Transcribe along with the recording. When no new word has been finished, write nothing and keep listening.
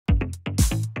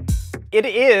It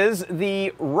is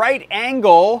the right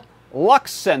angle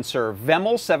lux sensor,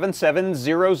 Vemel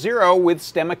 7700 with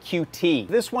Stemma QT.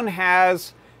 This one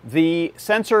has the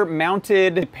sensor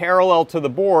mounted parallel to the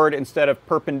board instead of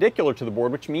perpendicular to the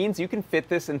board, which means you can fit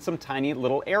this in some tiny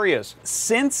little areas.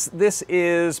 Since this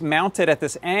is mounted at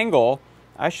this angle,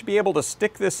 I should be able to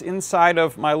stick this inside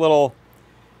of my little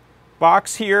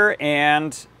box here,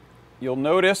 and you'll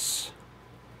notice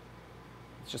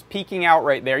it's just peeking out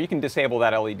right there. You can disable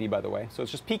that LED, by the way. So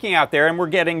it's just peeking out there, and we're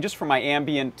getting, just from my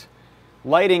ambient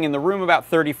lighting in the room, about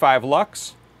 35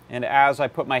 lux. And as I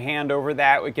put my hand over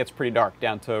that, it gets pretty dark,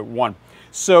 down to 1.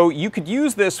 So you could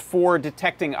use this for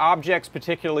detecting objects,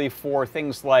 particularly for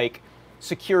things like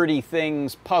security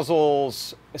things,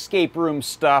 puzzles, escape room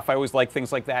stuff. I always like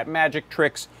things like that, magic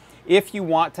tricks, if you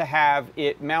want to have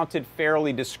it mounted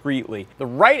fairly discreetly. The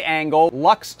right angle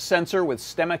lux sensor with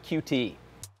Stemma QT.